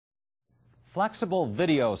Flexible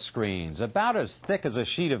video screens, about as thick as a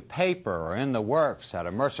sheet of paper, are in the works at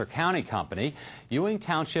a Mercer County company. Ewing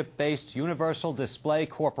Township-based Universal Display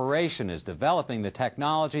Corporation is developing the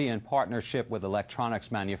technology in partnership with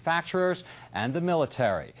electronics manufacturers and the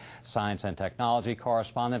military. Science and technology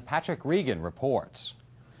correspondent Patrick Regan reports.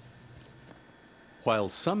 While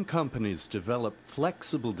some companies develop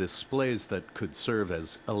flexible displays that could serve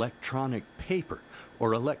as electronic paper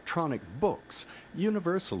or electronic books,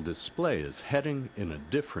 Universal Display is heading in a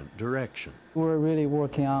different direction. We're really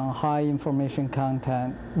working on high information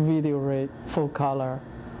content, video rate, full color,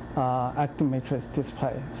 active matrix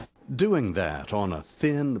displays. Doing that on a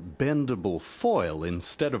thin, bendable foil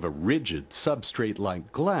instead of a rigid substrate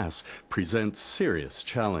like glass presents serious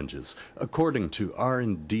challenges, according to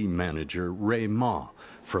R&D manager Ray Ma,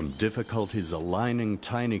 from difficulties aligning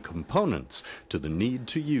tiny components to the need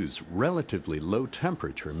to use relatively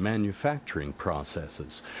low-temperature manufacturing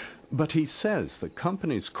processes. But he says the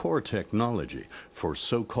company's core technology for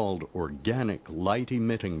so-called organic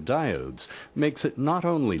light-emitting diodes makes it not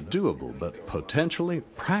only doable but potentially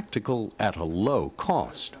practical at a low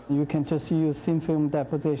cost. You can just use thin film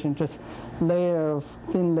deposition, just thin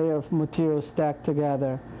layer of material stacked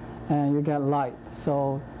together, and you get light.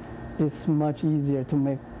 So it's much easier to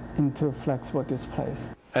make into flexible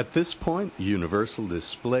displays. At this point, Universal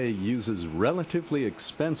Display uses relatively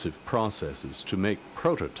expensive processes to make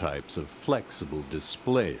prototypes of flexible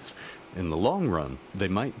displays. In the long run, they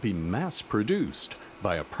might be mass-produced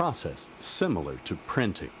by a process similar to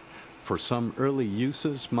printing. For some early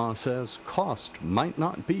uses, Ma says, cost might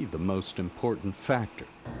not be the most important factor.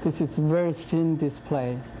 This is a very thin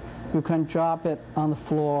display. You can drop it on the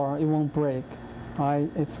floor, it won't break. Right?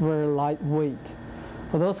 It's very lightweight.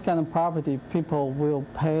 For those kind of property, people will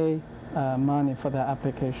pay money for that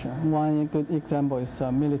application. One good example is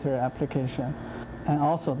a military application. And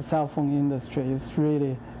also the cell phone industry is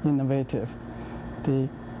really innovative. They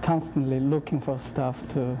constantly looking for stuff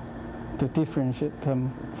to differentiate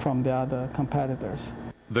them from the other competitors.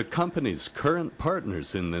 The company's current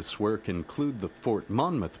partners in this work include the Fort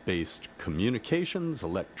Monmouth-based Communications,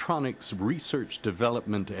 Electronics, Research,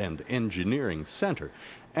 Development, and Engineering Center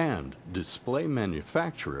and display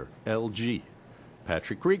manufacturer LG.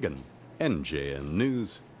 Patrick Regan, NJN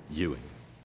News, Ewing.